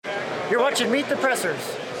You're watching Meet the Pressers.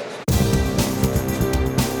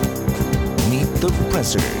 Meet the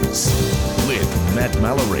Pressers with Matt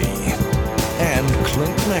Mallory and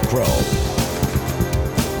Clint Macro.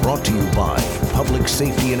 Brought to you by Public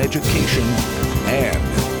Safety and Education and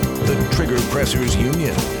the Trigger Pressers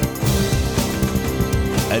Union.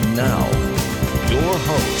 And now, your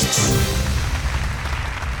hosts.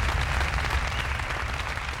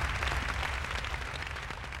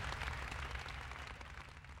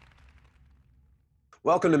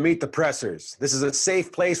 Welcome to Meet the Pressers. This is a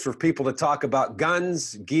safe place for people to talk about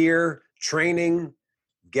guns, gear, training,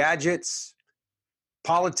 gadgets,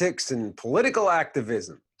 politics, and political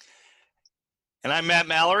activism. And I'm Matt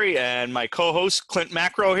Mallory, and my co-host Clint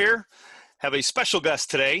Macro here have a special guest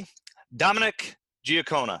today, Dominic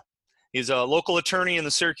Giacona. He's a local attorney in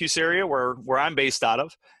the Syracuse area where I'm based out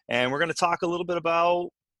of, and we're going to talk a little bit about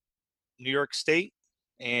New York State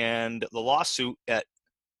and the lawsuit at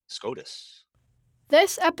SCOTUS.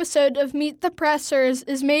 This episode of Meet the Pressers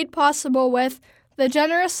is made possible with the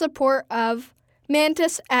generous support of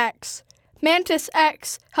Mantis X. Mantis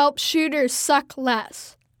X helps shooters suck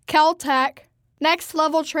less. Caltech, Next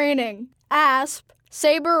Level Training, ASP,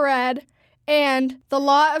 Saber Red, and the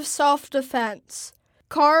Law of Self-Defense.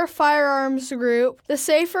 Carr Firearms Group, the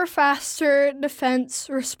Safer, Faster Defense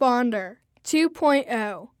Responder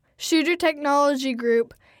 2.0. Shooter Technology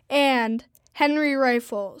Group, and Henry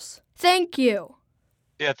Rifles. Thank you.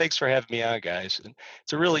 Yeah, thanks for having me on, guys. And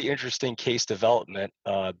it's a really interesting case development,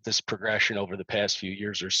 this progression over the past few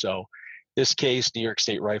years or so. This case, New York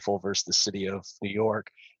State Rifle versus the City of New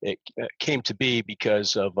York, it came to be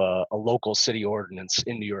because of a local city ordinance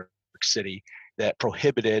in New York City that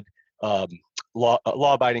prohibited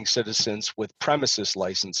law-abiding citizens with premises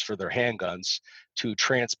license for their handguns to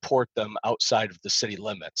transport them outside of the city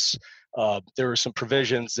limits. There were some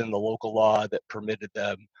provisions in the local law that permitted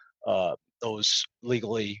them those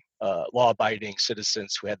legally law-abiding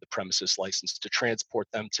citizens who had the premises license to transport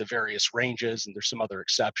them to various ranges, and there's some other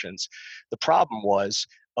exceptions. The problem was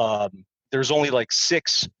there's only like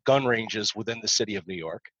 6 gun ranges within the city of New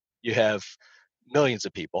York. You have millions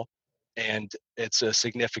of people, and it's a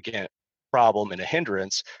significant problem and a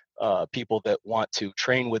hindrance. People that want to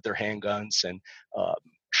train with their handguns and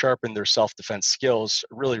sharpen their self-defense skills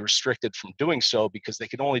are really restricted from doing so because they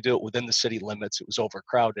can only do it within the city limits. It was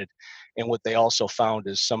overcrowded. And what they also found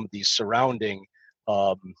is some of these surrounding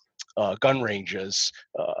gun ranges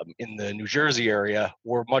in the New Jersey area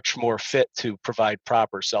were much more fit to provide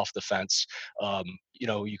proper self-defense.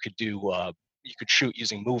 You could shoot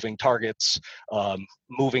using moving targets,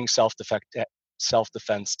 moving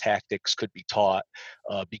self-defense tactics could be taught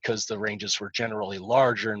because the ranges were generally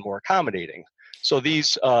larger and more accommodating. So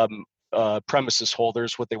these premises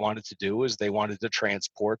holders, what they wanted to do is they wanted to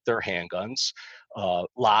transport their handguns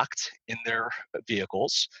locked in their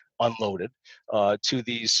vehicles, unloaded, to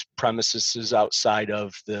these premises outside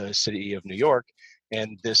of the city of New York,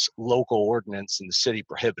 and this local ordinance in the city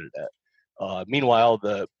prohibited it. Meanwhile,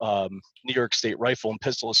 the New York State Rifle and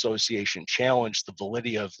Pistol Association challenged the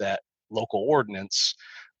validity of that local ordinance.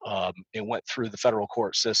 It went through the federal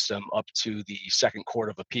court system up to the Second Court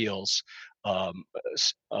of Appeals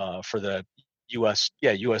for the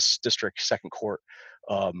U.S. District Second Court,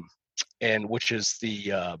 and which is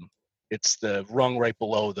it's the rung right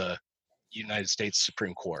below the United States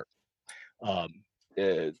Supreme Court.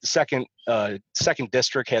 The second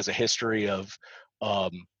district has a history of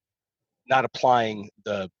not applying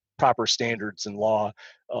the proper standards in law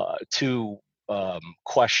to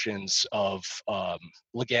questions of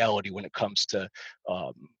legality when it comes to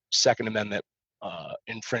Second Amendment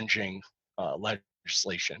infringing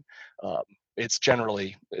legislation. It's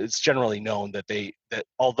generally known that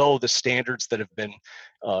although the standards that have been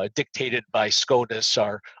dictated by SCOTUS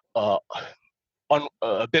are a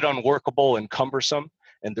bit unworkable and cumbersome,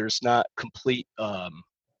 and there's not complete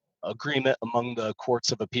agreement among the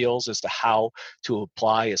courts of appeals as to how to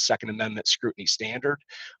apply a Second Amendment scrutiny standard.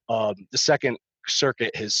 The Second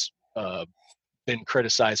Circuit has been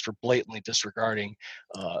criticized for blatantly disregarding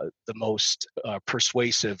the most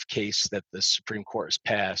persuasive case that the Supreme Court has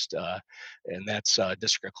passed, and that's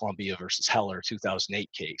District of Columbia versus Heller 2008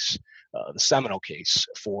 case, the seminal case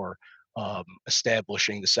for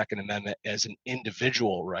establishing the Second Amendment as an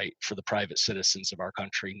individual right for the private citizens of our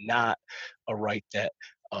country, not a right that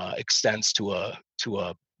extends to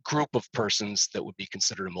a group of persons that would be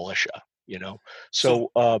considered a militia. So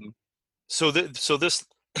this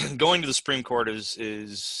going to the Supreme Court is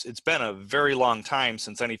it's been a very long time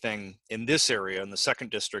since anything in this area in the second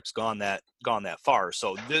district's gone that far.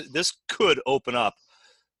 So this could open up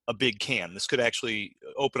a big can. This could actually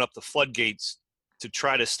open up the floodgates to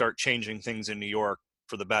try to start changing things in New York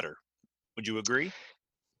for the better. Would you agree?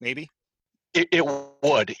 Maybe? It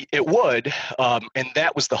would, and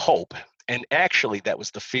that was the hope. And actually, that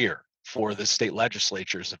was the fear for the state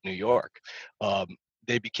legislatures of New York.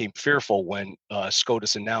 They became fearful when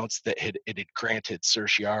SCOTUS announced that it had granted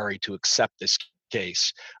certiorari to accept this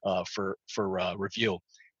case for review.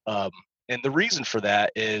 And the reason for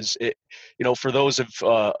that is, for those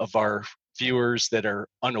of our viewers that are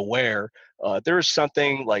unaware, there is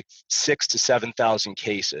something like 6,000 to 7,000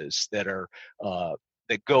 cases that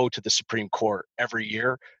go to the Supreme Court every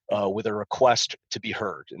year with a request to be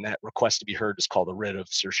heard, and that request to be heard is called a writ of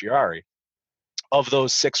certiorari. Of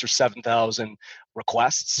those 6,000 or 7,000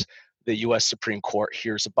 requests, the U.S. Supreme Court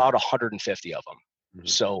hears about 150 of them. Mm-hmm.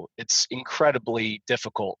 So it's incredibly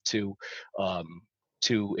difficult to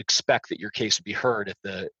expect that your case would be heard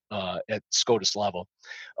at SCOTUS level,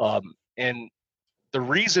 and the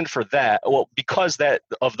reason for that, well, because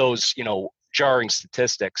of those jarring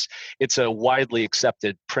statistics, it's a widely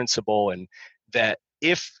accepted principle, and that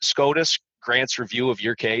if SCOTUS grants review of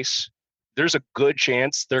your case, there's a good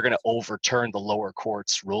chance they're going to overturn the lower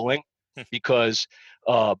court's ruling, because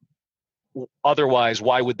otherwise,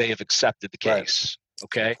 why would they have accepted the case?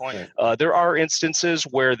 Right. Okay. There are instances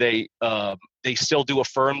where they still do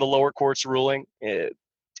affirm the lower court's ruling.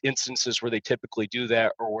 Instances where they typically do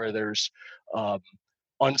that, or where there's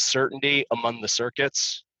uncertainty among the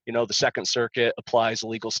circuits. The Second Circuit applies a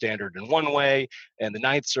legal standard in one way, and the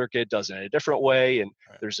Ninth Circuit does it in a different way. And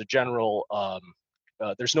there's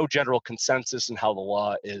no general consensus in how the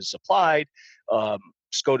law is applied.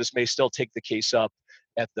 SCOTUS may still take the case up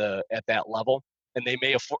at that level, and they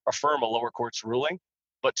may affirm a lower court's ruling,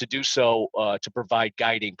 but to do so to provide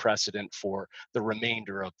guiding precedent for the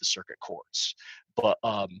remainder of the circuit courts. But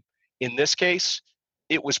in this case,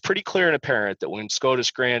 it was pretty clear and apparent that when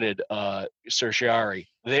SCOTUS granted certiorari,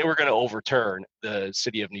 they were going to overturn the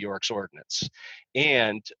City of New York's ordinance.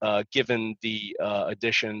 And given the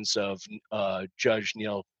additions of Judge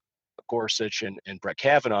Neil Gorsuch and Brett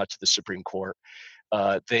Kavanaugh to the Supreme Court,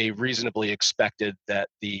 they reasonably expected that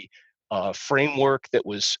the framework that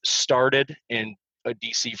was started in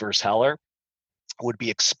DC versus Heller would be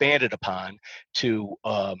expanded upon to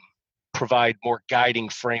provide more guiding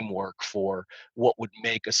framework for what would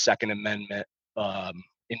make a Second Amendment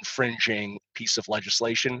infringing piece of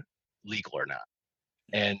legislation legal or not.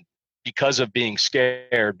 And because of being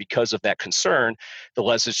scared, because of that concern, the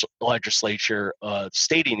legislature,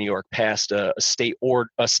 state of New York, passed a state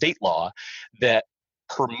law that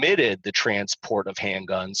permitted the transport of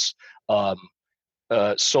handguns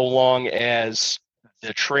so long as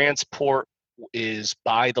the transport is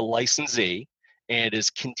by the licensee and is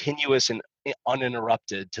continuous and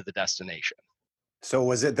uninterrupted to the destination. So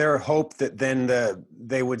was it their hope that then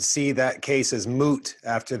they would see that case as moot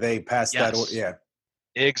after they passed that? Yeah.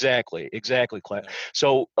 Exactly, Clint.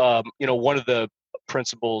 So, one of the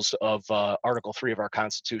principles of Article 3 of our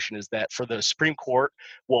Constitution is that for the Supreme Court,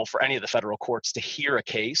 for any of the federal courts to hear a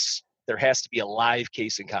case, there has to be a live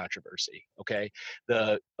case in controversy. Okay,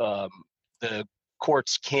 the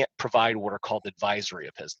courts can't provide what are called advisory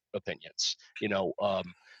opinions.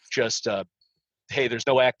 Hey, there's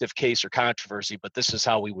no active case or controversy, but this is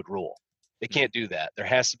how we would rule. They can't do that. There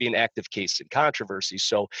has to be an active case in controversy.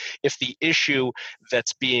 So if the issue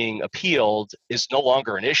that's being appealed is no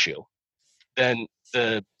longer an issue, then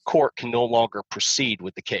the court can no longer proceed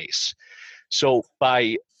with the case. So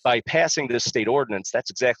by passing this state ordinance,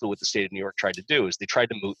 that's exactly what the state of New York tried to do, is they tried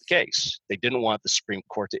to moot the case. They didn't want the Supreme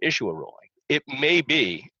Court to issue a ruling. It may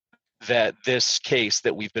be that this case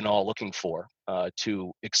that we've been all looking for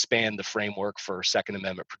to expand the framework for Second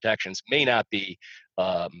Amendment protections may not be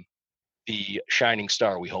the shining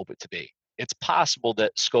star we hope it to be. It's possible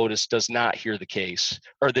that SCOTUS does not hear the case,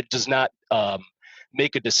 or that does not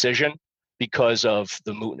make a decision because of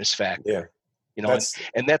the mootness factor. Yeah.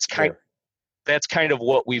 That's kind of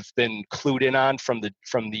what we've been clued in on from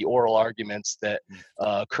the oral arguments that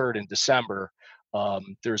occurred in December.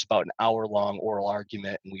 There's about an hour-long oral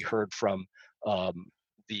argument, and we heard from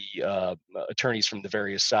the attorneys from the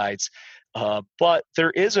various sides. But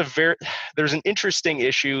there's an interesting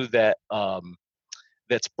issue that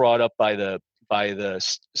that's brought up by the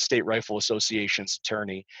State Rifle Association's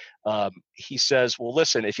attorney. He says, "Well,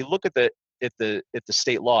 listen, if you look at the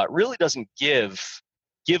state law, it really doesn't give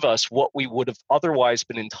us what we would have otherwise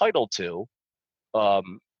been entitled to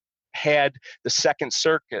had the Second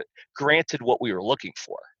Circuit granted what we were looking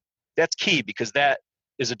for." That's key, because that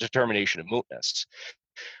is a determination of mootness.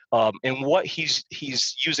 And what he's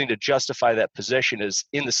using to justify that position is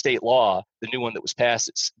in the state law, the new one that was passed,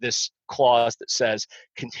 it's this clause that says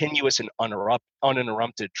continuous and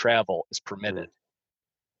uninterrupted travel is permitted.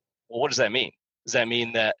 Well, what does that mean? Does that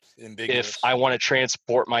mean that Ambiguous. if I want to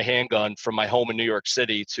transport my handgun from my home in New York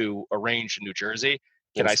City to a range in New Jersey,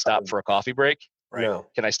 can I stop for a coffee break? Right. No.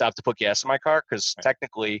 Can I stop to put gas in my car? Because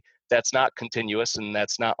technically that's not continuous and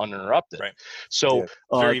that's not uninterrupted. Right. So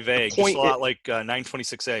Very vague. Just a lot it, like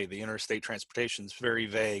 926A, the interstate transportation is very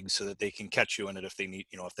vague, so that they can catch you in it if they need,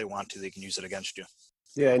 if they want to, they can use it against you.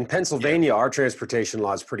 Yeah, in Pennsylvania, our transportation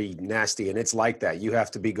law is pretty nasty, and it's like that. You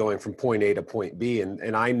have to be going from point A to point B,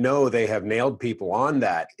 and I know they have nailed people on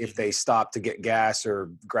that if they stop to get gas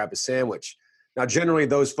or grab a sandwich. Now, generally,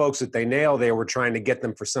 those folks that they nail, they were trying to get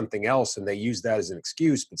them for something else, and they use that as an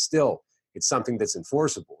excuse, but still, it's something that's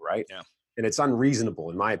enforceable, right? Yeah. And it's unreasonable,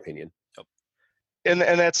 in my opinion. and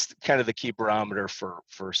that's kind of the key barometer for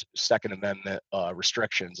Second Amendment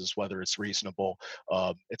restrictions, is whether it's reasonable.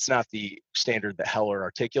 It's not the standard that Heller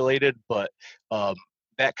articulated, but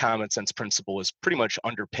that common sense principle is pretty much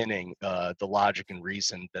underpinning the logic and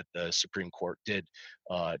reason that the Supreme Court did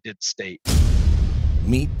state.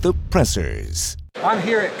 Meet the Pressers. I'm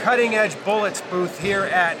here at Cutting Edge Bullets booth here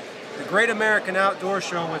at the Great American Outdoor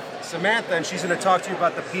Show with Samantha, and she's going to talk to you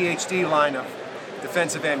about the PhD line of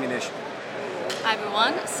defensive ammunition. Hi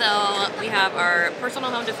everyone, so we have our personal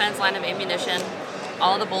home defense line of ammunition.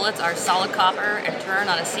 All the bullets are solid copper and turned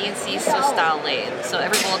on a CNC Swiss style lathe. So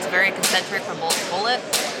every bullet's very concentric from bullet to bullet.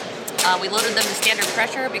 We loaded them to standard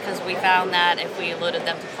pressure because we found that if we loaded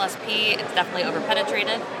them to plus P, it's definitely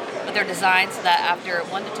over-penetrated. But they're designed so that after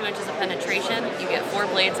 1 to 2 inches of penetration, you get 4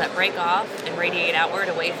 blades that break off and radiate outward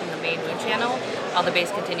away from the main wound channel while the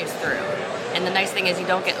base continues through. And the nice thing is you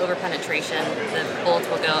don't get over-penetration. The bullets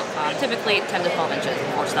will go typically 10 to 12 inches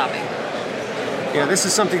before stopping. Yeah, this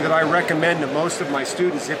is something that I recommend to most of my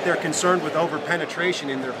students if they're concerned with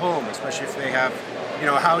over-penetration in their home, especially if they have,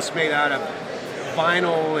 a house made out of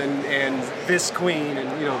vinyl and visqueen and,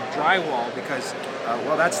 drywall, because,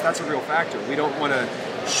 that's a real factor. We don't want to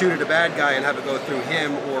shoot at a bad guy and have it go through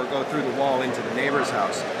him or go through the wall into the neighbor's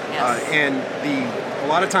house. Yes. And a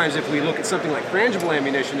lot of times if we look at something like frangible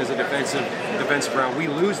ammunition as a defensive round, we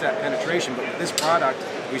lose that penetration, but with this product,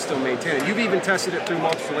 we still maintain it. You've even tested it through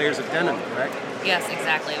multiple layers of denim, correct? Yes,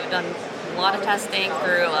 exactly. We've done a lot of testing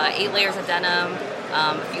through 8 layers of denim,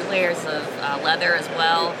 a few layers of leather as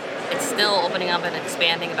well. It's still opening up and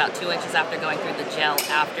expanding about 2 inches after going through the gel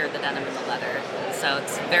after the denim and the leather. So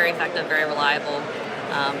it's very effective, very reliable,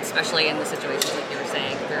 especially in the situations like you were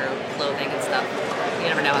saying, through clothing and stuff. You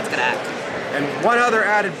never know how it's going to act. And one other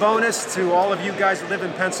added bonus to all of you guys that live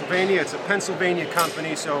in Pennsylvania, it's a Pennsylvania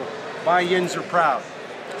company, so buy yins are proud.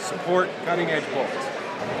 Support Cutting Edge Bullets.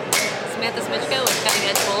 Samantha Smichko with Cutting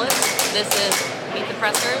Edge Bullets. This is Meet the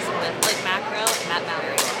Pressers with Clint Macro and Matt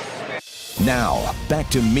Mallory. Now, back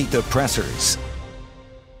to Meet the Pressers.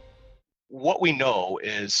 What we know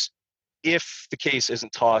is if the case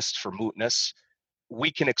isn't tossed for mootness,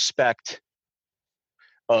 we can expect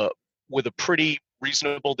with a pretty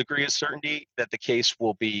reasonable degree of certainty that the case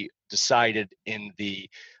will be decided in the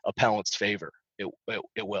appellant's favor. It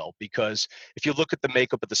will, because if you look at the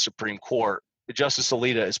makeup of the Supreme Court, Justice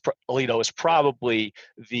Alito is probably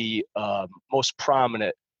the most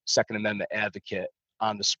prominent Second Amendment advocate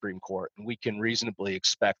on the Supreme Court, and we can reasonably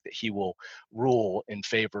expect that he will rule in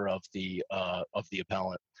favor of the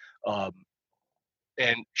appellant.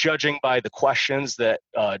 And judging by the questions that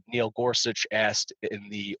Neil Gorsuch asked in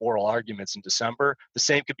the oral arguments in December, the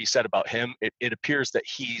same could be said about him. It appears that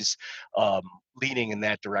he's leaning in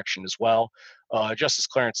that direction as well. Justice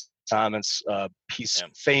Clarence Thomas, he's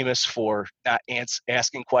famous for not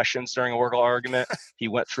asking questions during an oral argument. He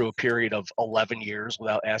went through a period of 11 years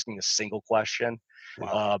without asking a single question.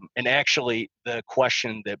 Wow. And actually, the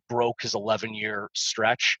question that broke his 11-year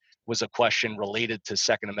stretch was a question related to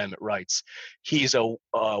Second Amendment rights. He's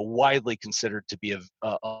widely considered to be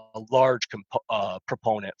a large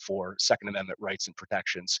proponent for Second Amendment rights and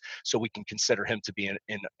protections. So we can consider him to be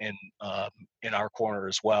in our corner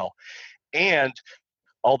as well. And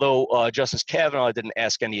although Justice Kavanaugh didn't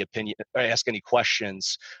ask any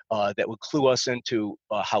questions that would clue us into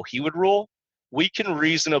how he would rule, we can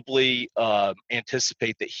reasonably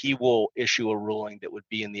anticipate that he will issue a ruling that would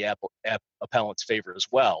be in the appellant's favor as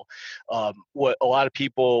well. What a lot of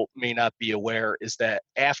people may not be aware is that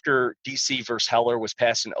after DC versus Heller was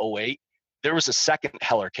passed in 2008, there was a second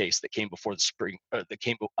Heller case that came before that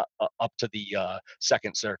came up to the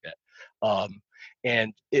Second Circuit.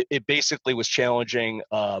 And it basically was challenging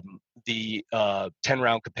the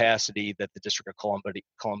 10-round capacity that the District of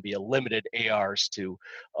Columbia limited ARs to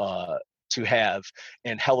have,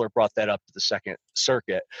 and Heller brought that up to the Second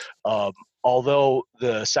Circuit. Although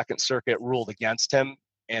the Second Circuit ruled against him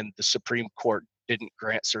and the Supreme Court didn't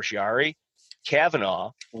grant certiorari,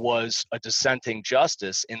 Kavanaugh was a dissenting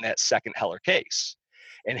justice in that second Heller case.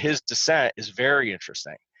 And his dissent is very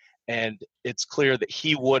interesting. And it's clear that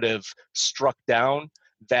he would have struck down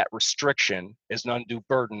that restriction as an undue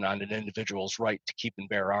burden on an individual's right to keep and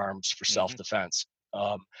bear arms for self-defense.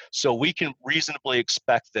 So we can reasonably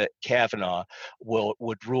expect that Kavanaugh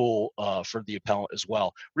would rule for the appellant as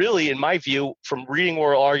well. Really, in my view, from reading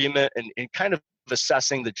oral argument and kind of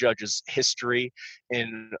assessing the judge's history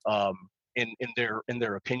in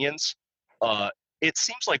their opinions, it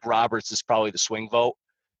seems like Roberts is probably the swing vote,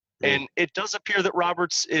 and it does appear that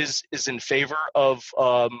Roberts is in favor of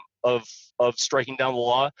striking down the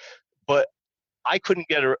law, but I couldn't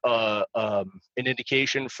get an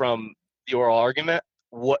indication from the oral argument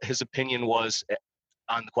what his opinion was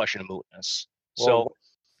on the question of mootness. Well, so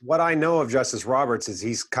what I know of Justice Roberts is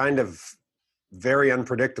he's kind of very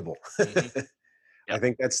unpredictable. Yep. I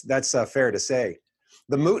think that's fair to say.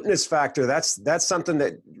 The mootness factor, that's something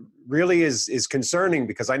that really is concerning,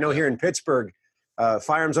 because I know here in Pittsburgh,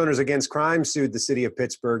 Firearms Owners Against Crime sued the city of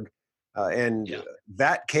Pittsburgh, and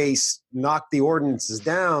that case knocked the ordinances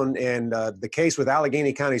down, and the case with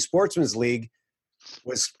Allegheny County Sportsman's League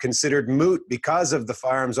was considered moot because of the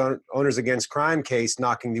Firearms Owners Against Crime case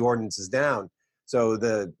knocking the ordinances down. So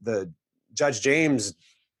the Judge James,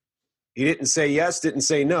 he didn't say yes, didn't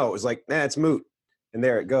say no. It was like, it's moot. And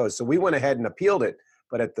there it goes. So we went ahead and appealed it.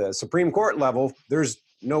 But at the Supreme Court level, there's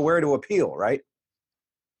nowhere to appeal, right?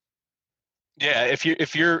 Yeah,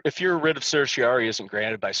 if your writ of certiorari isn't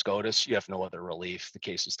granted by SCOTUS, you have no other relief. The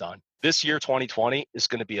case is done. This year, 2020, is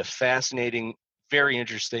going to be a fascinating, very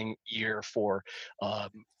interesting year for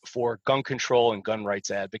gun control and gun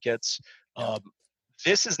rights advocates.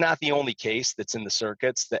 This is not the only case that's in the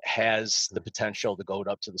circuits that has the potential to go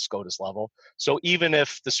up to the SCOTUS level. So even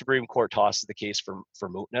if the Supreme Court tosses the case for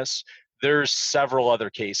mootness, there's several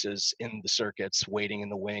other cases in the circuits waiting in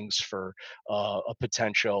the wings for a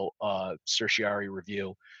potential certiorari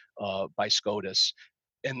review by SCOTUS.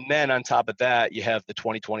 And then on top of that, you have the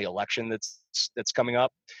 2020 election that's coming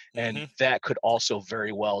up, and that could also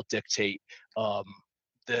very well dictate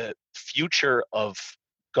the future of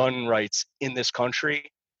gun rights in this country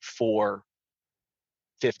for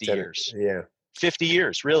 50 years. Yeah. 50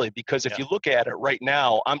 years, really, because if you look at it right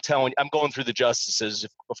now, I'm going through the justices.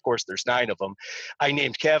 Of course, there's 9 of them. I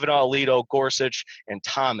named Kavanaugh, Alito, Gorsuch, and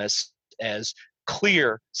Thomas as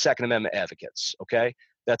clear Second Amendment advocates. Okay,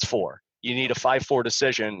 that's 4. You need a 5-4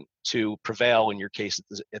 decision to prevail in your case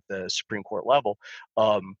at the Supreme Court level.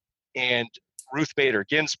 And Ruth Bader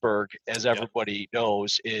Ginsburg, as everybody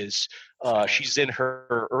knows, is she's in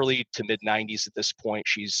her early to mid 90s at this point.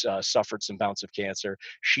 She's suffered some bouts of cancer.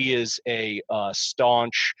 She is a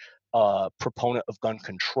staunch proponent of gun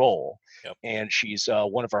control, and she's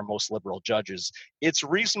one of our most liberal judges. It's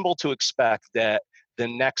reasonable to expect that the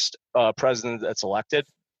next president that's elected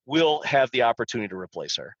will have the opportunity to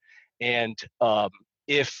replace her. And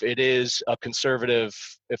if it is a conservative,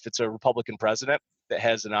 if it's a Republican president that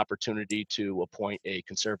has an opportunity to appoint a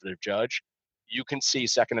conservative judge, you can see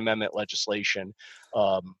Second Amendment legislation.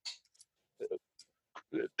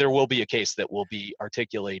 There will be a case that will be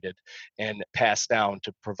articulated and passed down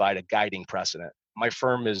to provide a guiding precedent. My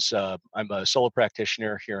firm is, I'm a solo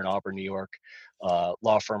practitioner here in Auburn, New York,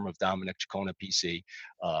 law firm of Dominic Ciccone, PC.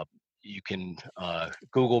 You can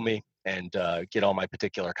Google me and get all my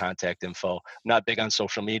particular contact info. I'm not big on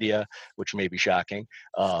social media, which may be shocking,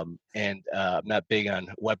 and I'm not big on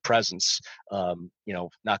web presence.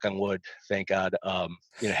 Knock on wood, thank God.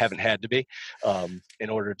 Haven't had to be in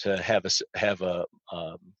order to have a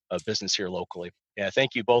business here locally. Yeah,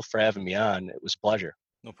 thank you both for having me on. It was a pleasure.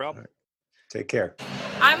 No problem. Right. Take care.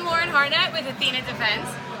 I'm Lauren Harnett with Athena Defense,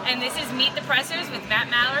 and this is Meet the Pressers with Matt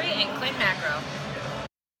Mallory and Clint Macro.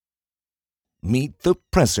 Meet the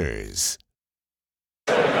Pressers.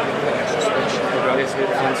 There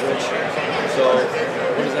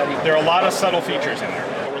are a lot of subtle features in there.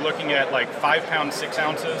 We're looking at like 5 pounds, 6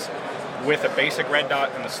 ounces with a basic red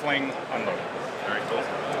dot and a sling unloaded. Very cool.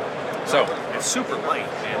 So it's super light,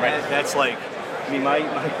 man. Right. That's like, I mean, my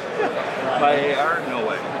AR, no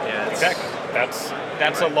way. Yeah, exactly. That's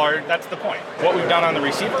the point. What we've done on the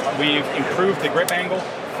receiver, we've improved the grip angle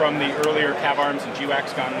from the earlier Cav Arms and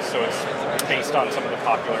GWAX guns, so it's based on some of the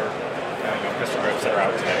popular pistol grips that are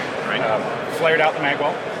out today. Right. Flared out the mag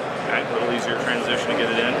well. Okay, a little easier transition to get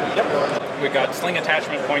it in. Yep. We've got sling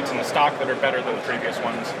attachment points in the stock that are better than the previous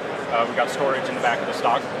ones. We've got storage in the back of the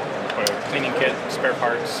stock, a cleaning kit, spare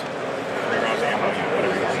parts, 3 rounds of ammo,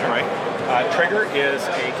 whatever you want. Right. Trigger is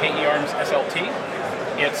a KE Arms SLT.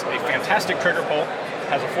 It's a fantastic trigger pull,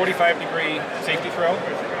 has a 45-degree safety throw,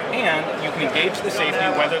 and you can engage the safety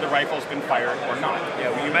whether the rifle's been fired or not. Yeah,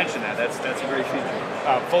 well, you mentioned that. That's a great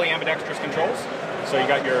feature. Fully ambidextrous controls. So you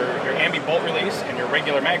got your ambi bolt release and your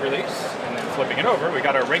regular mag release, and then flipping it over, we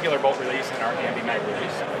got our regular bolt release and our ambi mag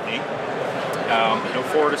release. Neat. No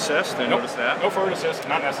forward assist, I noticed that. No forward assist,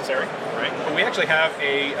 not necessary. Right. But we actually have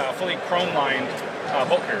a fully chrome-lined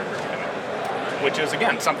bolt carrier group in there, which is,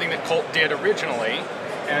 again, something that Colt did originally,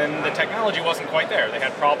 and the technology wasn't quite there. They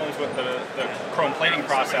had problems with the chrome plating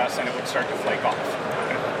process, and it would start to flake off.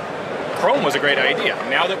 Chrome was a great idea.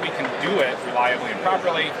 Now that we can do it reliably and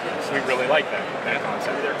properly, we really like that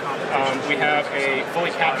concept. We have a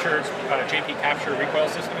fully captured JP Capture recoil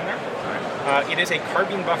system in there. It is a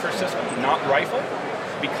carbine buffer system, not rifle,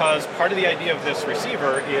 because part of the idea of this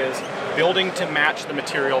receiver is building to match the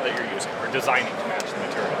material that you're using, or designing to match the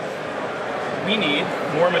material. We need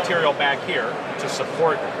more material back here to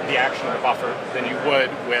support the action of the buffer than you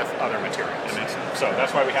would with other materials. So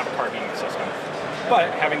that's why we have a carbine system.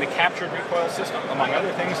 But having the captured recoil system, among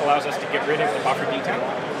other things, allows us to get rid of the buffer detent.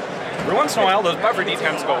 Every once in a while, those buffer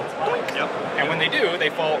detents go boink. Yep. And when they do, they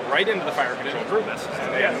fall right into the fire condition group,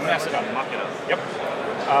 and they mess it up. Muck it up. Yep.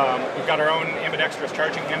 We've got our own ambidextrous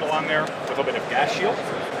charging handle on there with a bit of gas shield.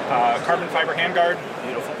 Carbon fiber handguard.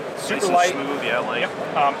 Beautiful. Super nice light. Smooth, yeah, light.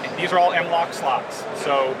 Yep. These are all M-LOK slots,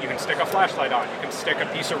 so you can stick a flashlight on. You can stick a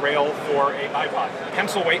piece of rail for a iPod.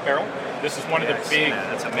 Pencil weight barrel. This is one of the big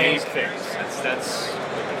things. That's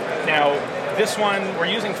now, this one, we're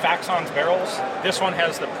using Faxon's barrels. This one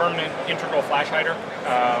has the permanent integral flash hider,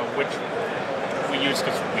 which we use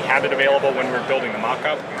because we had it available when we were building the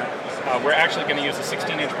mock-up. We're actually going to use a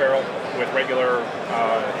 16-inch barrel with regular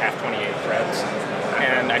half-28 threads.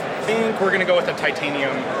 And I think we're going to go with a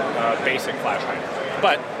titanium basic flash hider.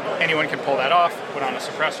 But anyone can pull that off, put on a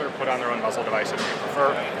suppressor, put on their own muzzle device if they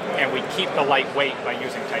prefer, and we keep the light weight by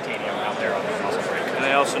using titanium out there on the muzzle brake. And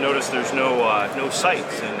I also noticed there's no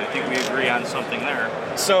sights, and I think we agree on something there.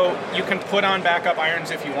 So you can put on backup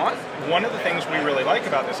irons if you want. One of the things we really like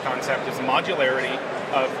about this concept is the modularity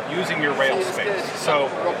of using your rail space. So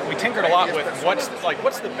we tinkered a lot with what's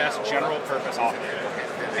the best general purpose option.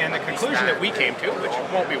 And the conclusion that we came to, which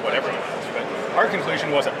won't be what everyone knows, but our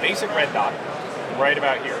conclusion was a basic red dot right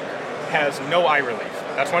about here has no eye relief.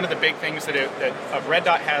 That's one of the big things that a red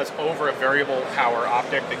dot has over a variable power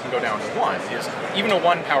optic that can go down to 1 is even a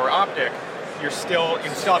 1 power optic, you still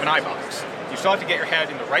have an eye box. You still have to get your head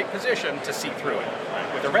in the right position to see through it.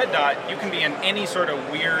 With a red dot, you can be in any sort of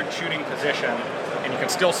weird shooting position and you can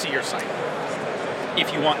still see your sight.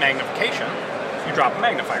 If you want magnification, you drop a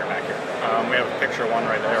magnifier back here. We have a picture of one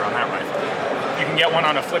right there on that rifle. You can get one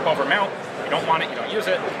on a flip over mount. If you don't want it, you don't use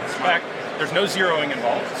it. It's back. There's no zeroing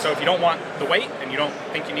involved. So if you don't want the weight and you don't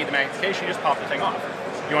think you need the magnification, you just pop the thing off.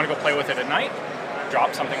 If you want to go play with it at night,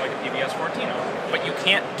 drop something like a PBS 14 over. But you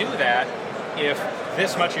can't do that if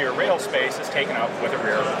this much of your rail space is taken up with a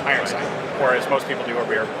rear iron sight, whereas most people do a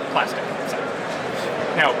rear plastic sight.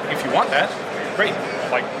 Now, if you want that, great.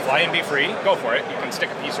 Like fly and be free, go for it. You can stick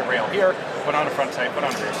a piece of rail here, put on a front sight, put on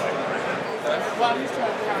a rear sight.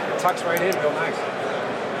 It tucks right in, real nice.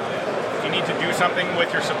 If you need to do something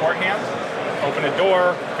with your support hand, open a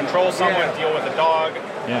door, control someone, deal with a dog,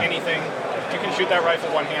 anything, you can shoot that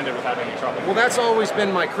rifle one-handed without any trouble. Well, that's always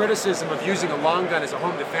been my criticism of using a long gun as a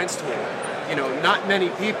home defense tool. You know, not many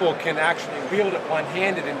people can actually wield it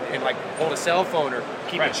one-handed and like hold a cell phone or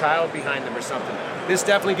keep a child behind them or something. This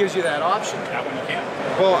definitely gives you that option. That one you can.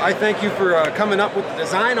 Well, I thank you for coming up with the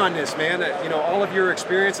design on this, man. You know, all of your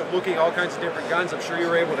experience of looking at all kinds of different guns, I'm sure you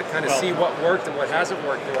were able to kind of see what worked and what hasn't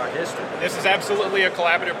worked throughout history. This is absolutely a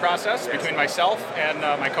collaborative process between myself and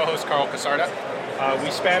my co-host Carl Casarda.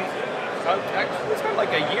 We spent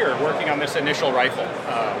like a year working on this initial rifle.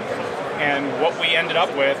 And what we ended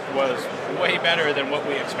up with was way better than what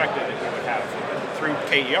we expected that we would have. Through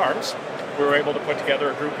KE Arms, we were able to put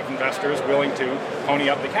together a group of investors willing to pony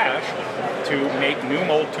up the cash to make new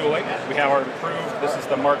mold tooling. We have our improved, this is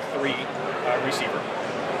the Mark III receiver.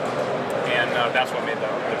 And that's what made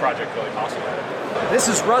the project really possible. This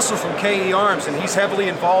is Russell from KE Arms, and he's heavily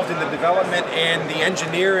involved in the development and the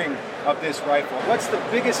engineering of this rifle. What's the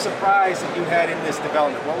biggest surprise that you had in this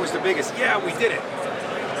development? What was the biggest? Yeah, we did it.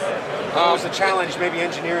 What was the challenge, maybe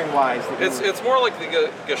engineering-wise? It's more like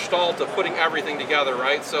the gestalt of putting everything together,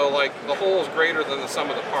 right? So, like, the whole is greater than the sum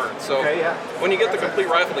of the parts. So, when you get the complete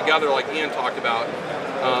rifle together, like Ian talked about,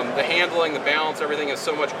 The handling, the balance, everything is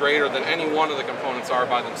so much greater than any one of the components are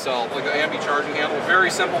by themselves. Like the ambi charging handle,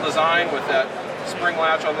 very simple design with that spring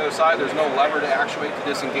latch on the other side. There's no lever to actuate to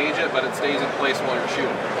disengage it, but it stays in place while you're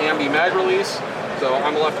shooting. Ambi mag release, so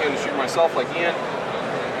I'm a left-handed shooter myself like Ian,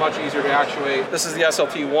 much easier to actuate. This is the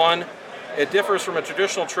SLT-1. It differs from a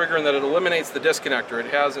traditional trigger in that it eliminates the disconnector.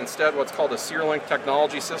 It has instead what's called a SearLink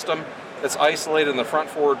technology system that's isolated in the front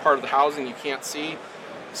forward part of the housing you can't see.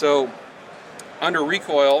 So under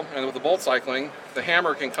recoil and with the bolt cycling, the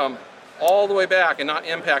hammer can come all the way back and not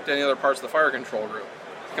impact any other parts of the fire control group.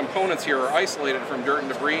 Components here are isolated from dirt and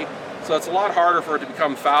debris, so it's a lot harder for it to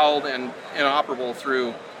become fouled and inoperable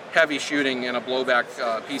through heavy shooting in a blowback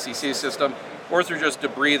PCC system, or through just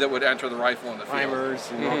debris that would enter the rifle in the field. Primers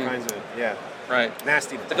and all kinds of, right.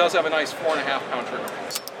 nastiness. It does have a nice 4.5-pound trigger.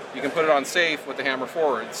 You can put it on safe with the hammer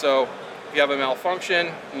forward. So if you have a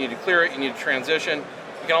malfunction, you need to clear it, you need to transition,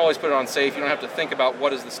 you can always put it on safe. You don't have to think about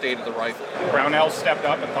what is the state of the rifle. Brownells stepped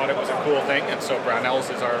up and thought it was a cool thing, and so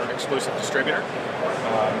Brownells is our exclusive distributor.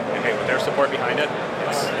 And hey, with their support behind it,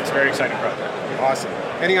 it's a very exciting project. Awesome.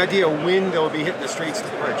 Any idea when they'll be hitting the streets to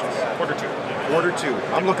purchase?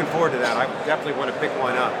 Q2. I'm looking forward to that. I definitely want to pick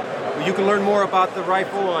one up. Well, you can learn more about the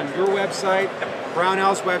rifle on your website,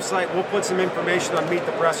 Brownell's website. We'll put some information on Meet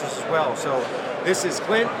the Pressers as well. So this is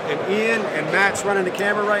Clint and Ian, and Matt's running the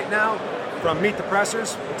camera right now from Meet the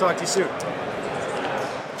Pressers. We'll talk to you soon.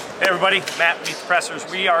 Hey everybody, Matt, Meet the Pressers.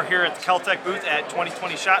 We are here at the Keltec booth at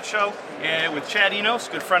 2020 SHOT Show and with Chad Enos,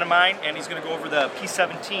 a good friend of mine, and he's going to go over the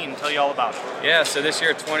P17 and tell you all about it. Yeah, so this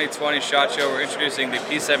year at 2020 SHOT Show, we're introducing the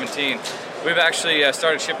P17. We've actually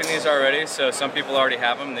started shipping these already, so some people already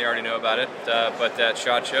have them, they already know about it, but at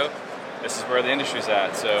SHOT Show, this is where the industry's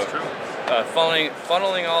at. So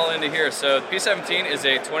funneling all into here. So the P17 is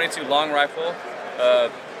a 22 long rifle,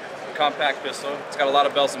 compact pistol. It's got a lot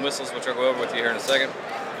of bells and whistles, which I'll go over with you here in a second.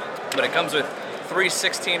 But it comes with 3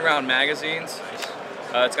 16-round magazines.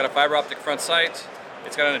 It's got a fiber optic front sight.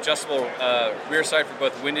 It's got an adjustable rear sight for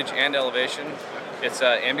both windage and elevation. It's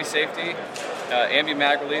ambi safety, ambi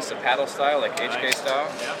mag release, a paddle style, like HK style.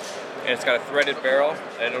 And it's got a threaded barrel,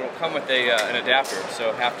 and it'll come with an adapter,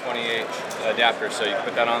 so half 28 adapter. So you can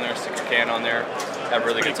put that on there, stick your can on there, have a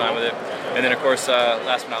really good time with it. And then of course,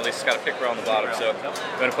 last but not least, it's got a pick rail on the bottom. So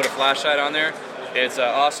I'm going to put a flashlight on there. It's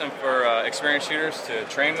awesome for experienced shooters to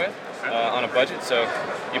train with on a budget. So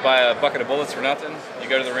you buy a bucket of bullets for nothing, you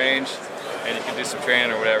go to the range, and you can do some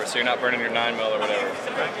training or whatever, so you're not burning your 9mm or whatever.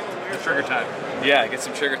 Trigger time. Yeah, get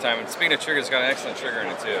some trigger time. And speaking of triggers, it's got an excellent trigger in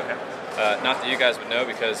it too. Not that you guys would know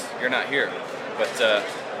because you're not here, but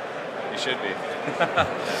you should be.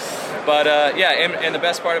 But yeah, and the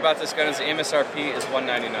best part about this gun is the MSRP is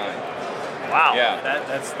 $199. Wow, yeah,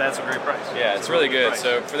 that's a great price. Yeah, it's really good.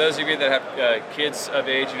 So for those of you that have kids of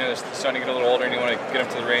age, you know, they're starting to get a little older and you want to get them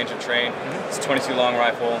to the range and train, it's a 22 long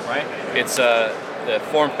rifle. Right. It's the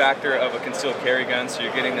form factor of a concealed carry gun, so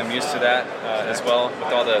you're getting them used to that as well,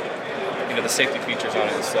 with all the the safety features on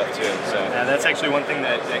it and stuff too. So yeah, that's actually one thing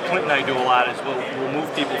that Clint and I do a lot is we'll move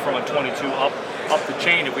people from a 22 up the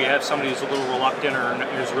chain if we have somebody who's a little reluctant or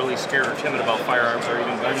who's really scared or timid about firearms or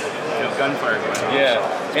even gunfire. Yeah,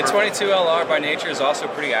 and 22 LR by nature is also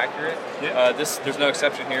pretty accurate. Yeah. There's no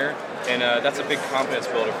exception here, and that's a big confidence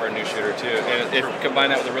builder for a new shooter too. And if you combine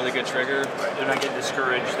that with a really good trigger, they're not getting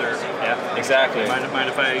discouraged. Exactly. Mind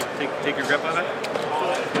if I take your grip on it?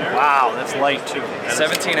 There. Wow, that's light too.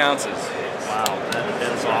 17 ounces. Wow,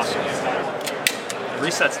 that is awesome. The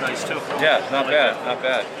reset's nice too. Yeah, not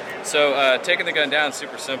bad. So taking the gun down is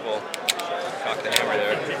super simple. Cock the hammer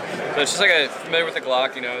there. So it's just like familiar with the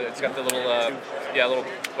Glock, it's got the little little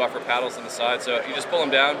buffer paddles on the side. So you just pull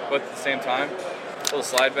them down both at the same time. Pull the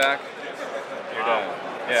slide back. You're done.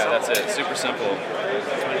 Yeah, that's it. Super simple.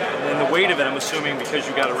 And the weight of it, I'm assuming, because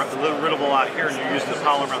you got rid of a lot here and you're using the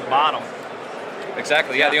polymer on the bottom.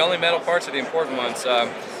 Exactly. Yeah, the only metal parts are the important ones.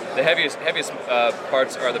 The heaviest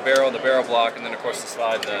parts are the barrel block, and then of course the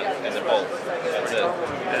slide and the bolt. That's it.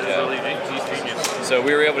 That is really genius. So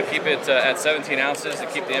we were able to keep it at 17 ounces to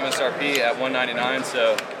keep the MSRP at $199.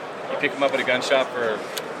 So you pick them up at a gun shop for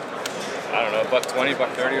 $1.20,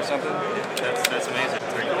 $1.30 or something. That's amazing.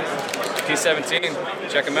 P17,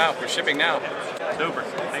 check them out. We're shipping now. Super.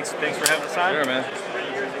 Thanks for having us on. Sure, man.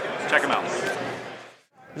 Check them out.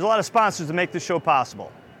 There's a lot of sponsors that make this show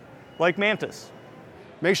possible, like Mantis.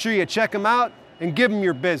 Make sure you check them out and give them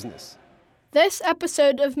your business. This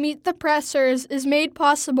episode of Meet the Pressers is made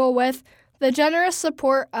possible with the generous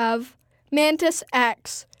support of Mantis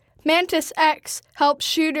X. Mantis X helps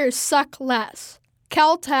shooters suck less.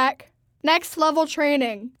 Keltec, Next Level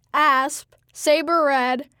Training, ASP, Saber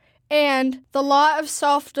Red, and the Law of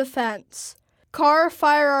Self-Defense. Carr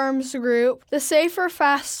Firearms Group, the Safer,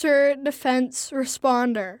 Faster Defense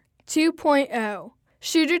Responder 2.0,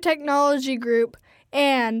 Shooter Technology Group,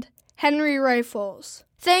 and Henry Rifles.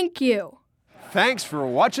 Thank you. Thanks for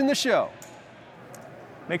watching the show.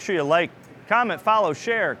 Make sure you like, comment, follow,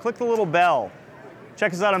 share, click the little bell.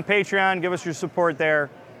 Check us out on Patreon, give us your support there.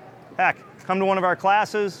 Heck, come to one of our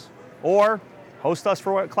classes or host us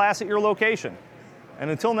for a class at your location. And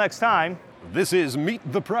until next time, this is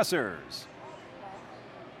Meet the Pressers.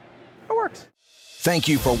 It works. Thank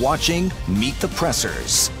you for watching Meet the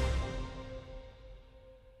Pressers.